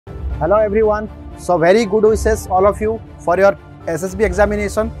Hello everyone. So very good wishes all of you for your SSB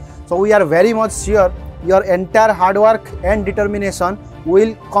examination. So we are very much sure your entire hard work and determination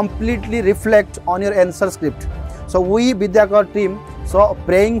will completely reflect on your answer script. So we Widyakar team so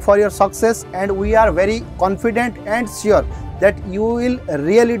praying for your success, and we are very confident and sure that you will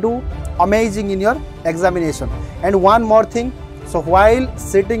really do amazing in your examination. And one more thing, so while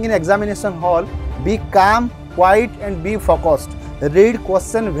sitting in examination hall, be calm, quiet and be focused. Read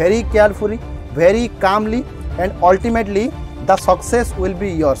question very carefully, very calmly, and ultimately the success will be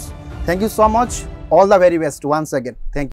yours. Thank you so much. All the very best once again. Thank you.